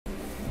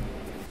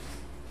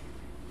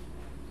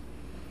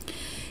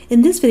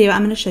In this video,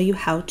 I'm going to show you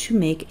how to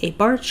make a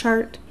bar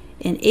chart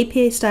in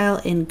APA style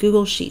in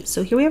Google Sheets.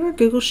 So here we have our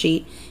Google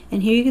Sheet,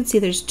 and here you can see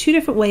there's two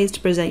different ways to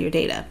present your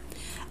data.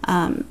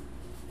 I'm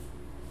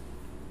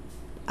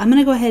going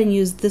to go ahead and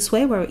use this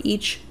way where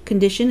each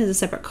condition is a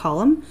separate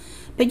column,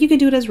 but you could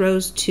do it as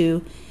rows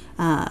too.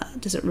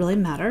 Doesn't really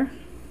matter.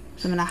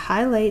 So I'm going to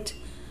highlight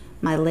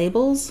my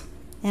labels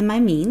and my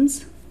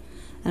means.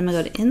 And I'm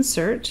going to go to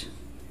Insert,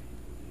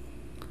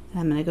 and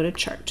I'm going to go to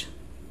Chart.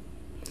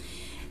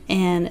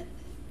 And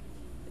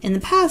in the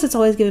past, it's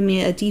always given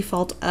me a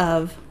default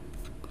of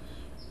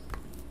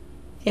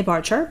a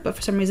bar chart, but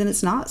for some reason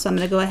it's not. So I'm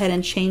going to go ahead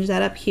and change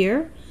that up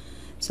here.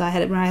 So I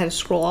had to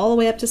scroll all the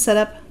way up to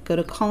Setup, go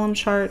to Column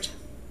Chart,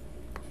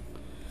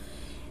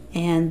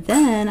 and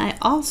then I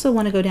also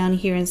want to go down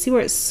here and see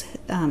where it's.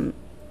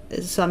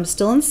 So I'm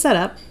still in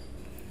Setup,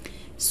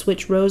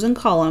 switch rows and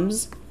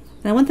columns,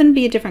 and I want them to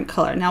be a different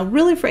color. Now,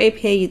 really for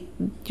APA,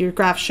 your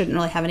graph shouldn't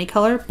really have any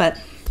color, but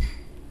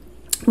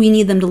we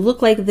need them to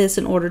look like this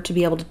in order to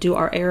be able to do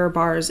our error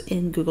bars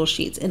in Google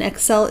Sheets. In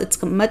Excel,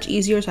 it's much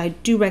easier, so I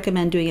do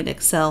recommend doing it in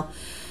Excel.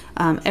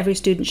 Every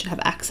student should have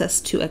access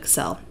to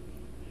Excel.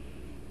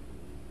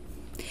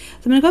 So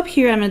I'm going to go up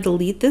here, I'm going to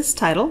delete this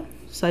title.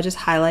 So I just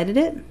highlighted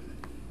it,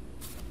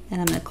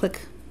 and I'm going to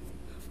click,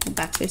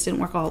 backspace didn't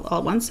work all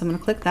at once, so I'm going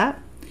to click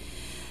that.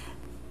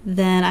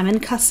 Then I'm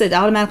in custom, it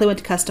automatically went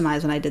to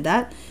customize when I did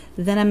that.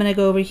 Then I'm going to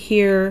go over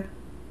here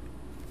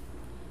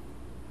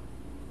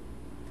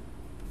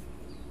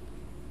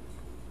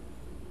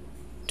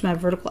to my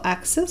vertical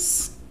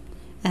axis,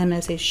 and I'm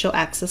going to say show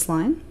axis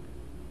line.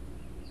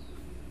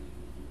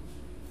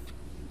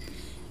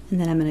 And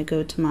then I'm going to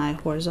go to my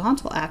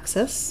horizontal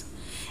axis,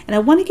 and I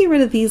want to get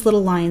rid of these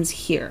little lines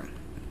here.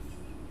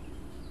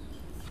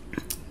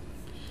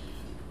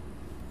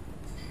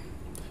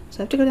 So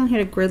I have to go down here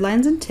to grid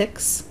lines and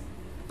ticks.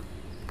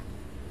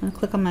 I'm going to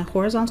click on my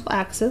horizontal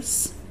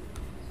axis.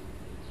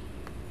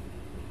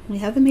 We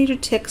have the major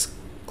ticks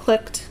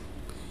clicked,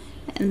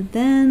 and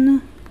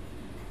then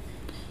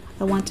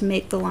I want to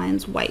make the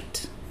lines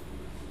white.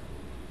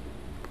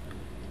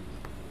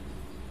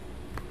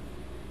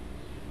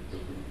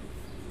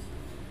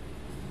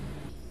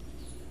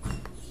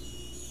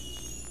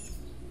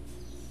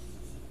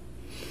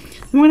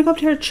 And we're going to go up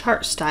to our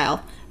chart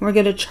style, and we're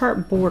going to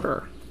chart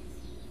border.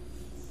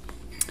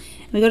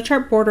 And we go to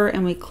chart border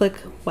and we click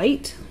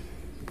white.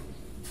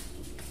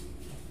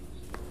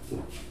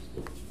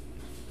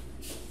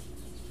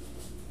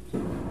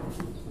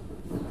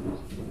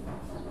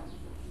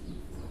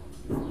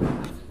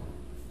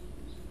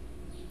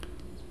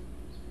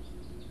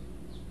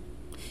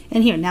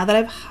 And here, now that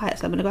I've highlighted,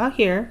 so I'm going to go out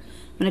here,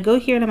 I'm going to go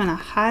here and I'm going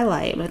to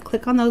highlight, I'm going to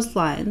click on those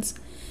lines.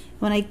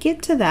 When I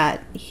get to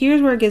that,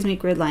 here's where it gives me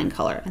grid line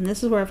color. And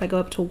this is where if I go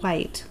up to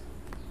white,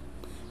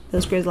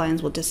 those grid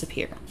lines will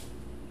disappear.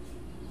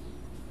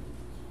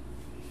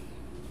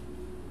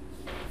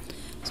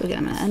 So again,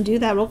 I'm going to undo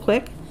that real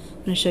quick.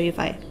 I'm going to show you if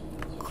I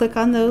click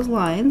on those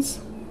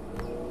lines,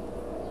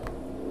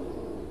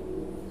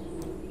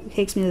 it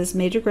takes me to this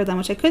major grid line,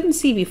 which I couldn't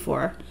see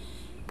before.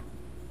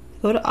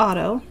 Go to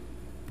Auto,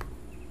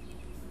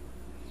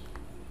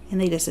 and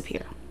they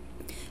disappear.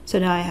 So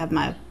now I have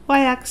my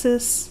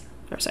y-axis,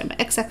 or sorry, my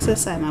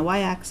x-axis, I have my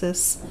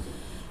y-axis.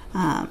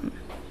 I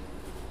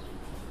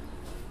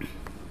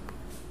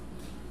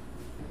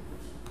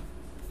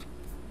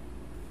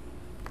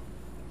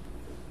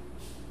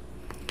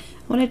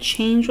want to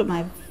change what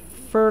my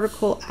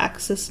vertical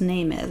axis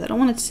name is. I don't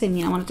want it to say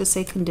mean, I want it to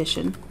say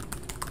condition.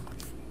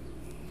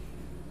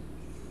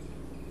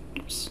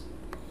 Oops.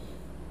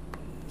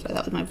 So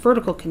that was my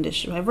vertical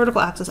condition. My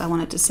vertical axis, I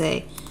want it to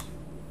say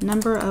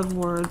number of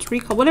words,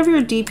 recall, whatever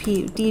your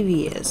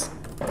DV is.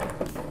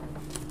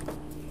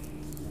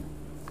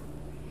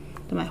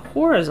 To my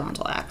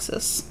horizontal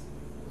axis,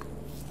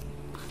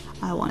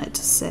 I want it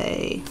to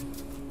say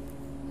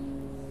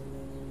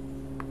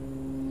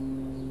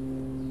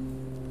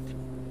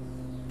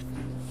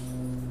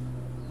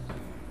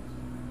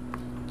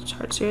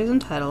chart series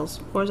and titles,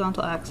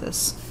 horizontal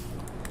axis,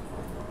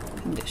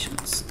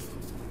 conditions.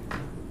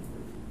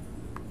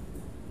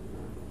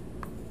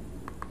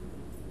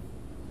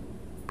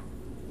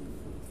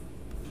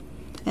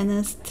 And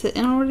this,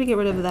 in order to get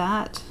rid of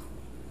that,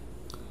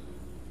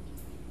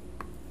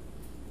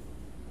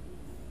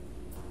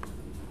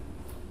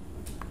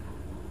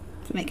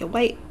 make it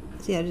white.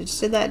 See, I just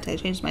did that. I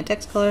changed my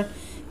text color.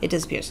 It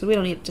disappears. So we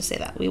don't need to say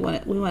that. We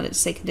want it to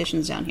say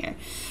conditions down here.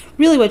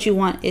 Really, what you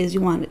want is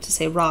you want it to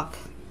say rock.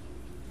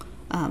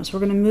 So we're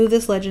going to move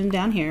this legend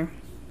down here.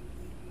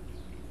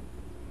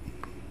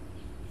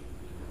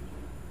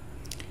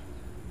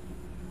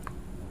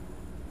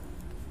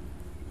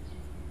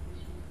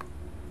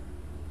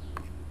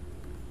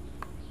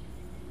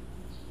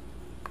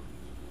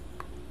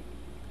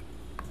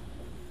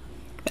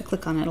 If I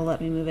click on it, it'll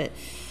let me move it.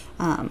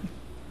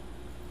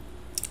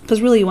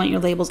 Because really you want your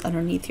labels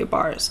underneath your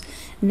bars.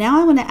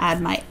 Now I want to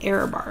add my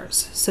error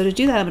bars. So to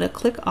do that, I'm going to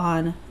click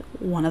on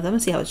one of them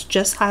and see how it's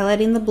just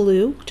highlighting the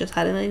blue, just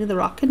highlighting the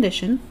rock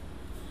condition.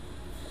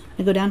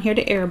 I go down here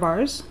to error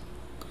bars.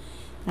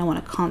 I want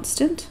a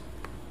constant.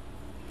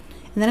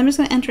 And then I'm just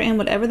going to enter in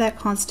whatever that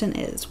constant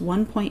is,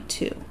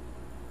 1.2.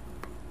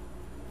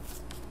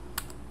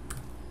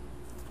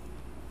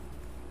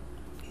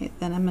 Okay,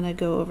 then I'm going to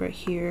go over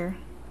here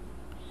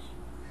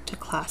to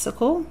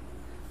classical,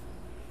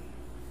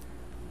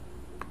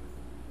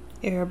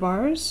 error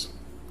bars.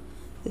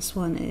 This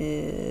one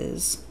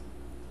is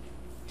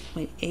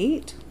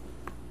 0.8.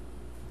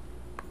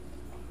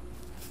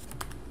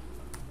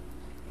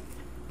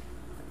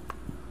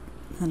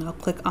 And I'll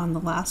click on the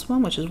last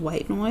one, which is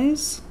white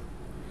noise,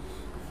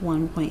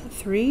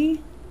 1.3.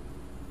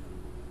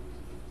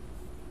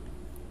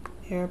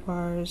 Error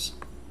bars,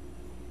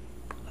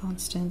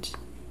 constant.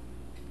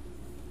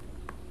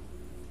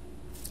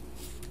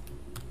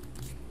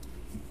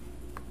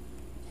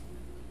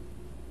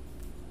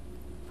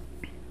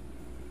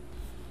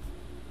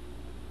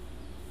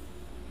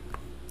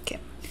 Okay,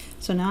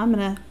 so now I'm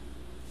going to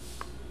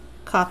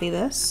copy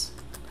this,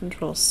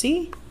 Control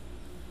C,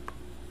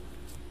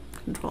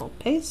 Control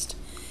paste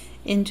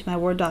into my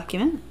Word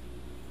document.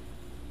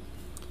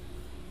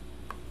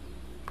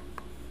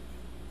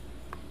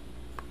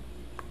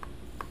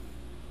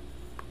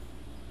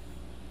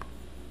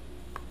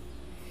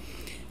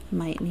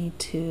 Might need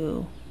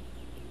to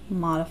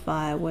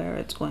modify where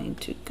it's going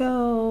to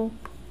go.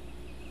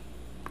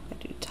 If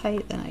I do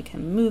tight, then I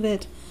can move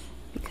it,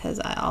 because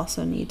I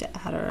also need to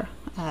add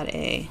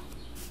a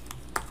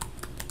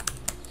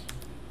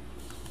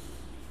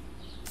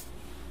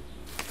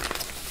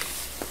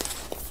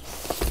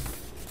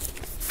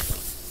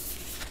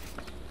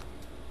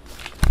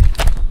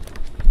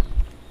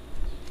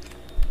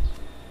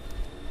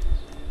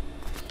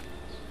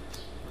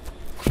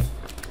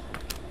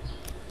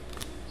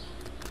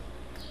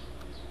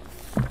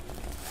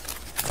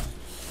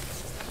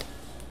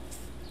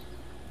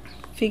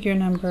figure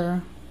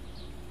number.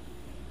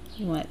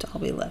 You want it to all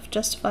be left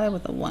justified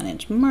with a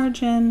 1-inch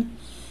margin.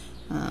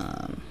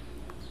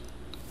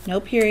 No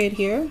period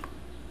here.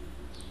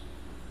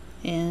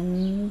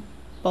 In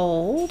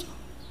bold.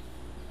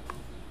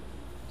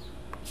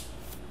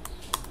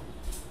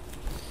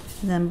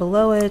 And then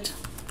below it,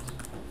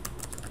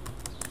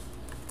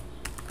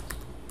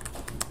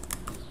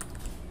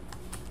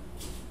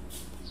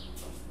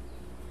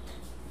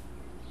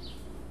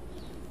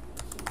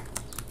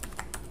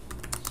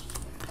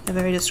 a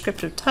very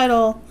descriptive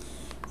title.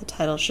 The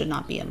title should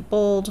not be in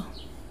bold.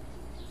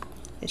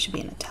 It should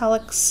be in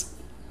italics.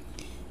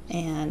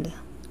 And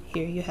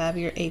here you have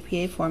your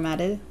APA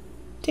formatted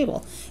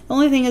table. The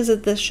only thing is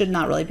that this should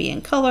not really be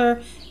in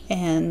color,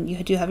 and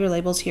you do have your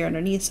labels here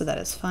underneath, so that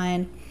is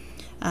fine.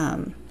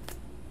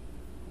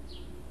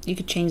 You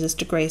could change this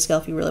to grayscale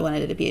if you really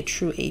wanted it to be a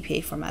true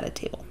APA formatted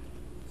table.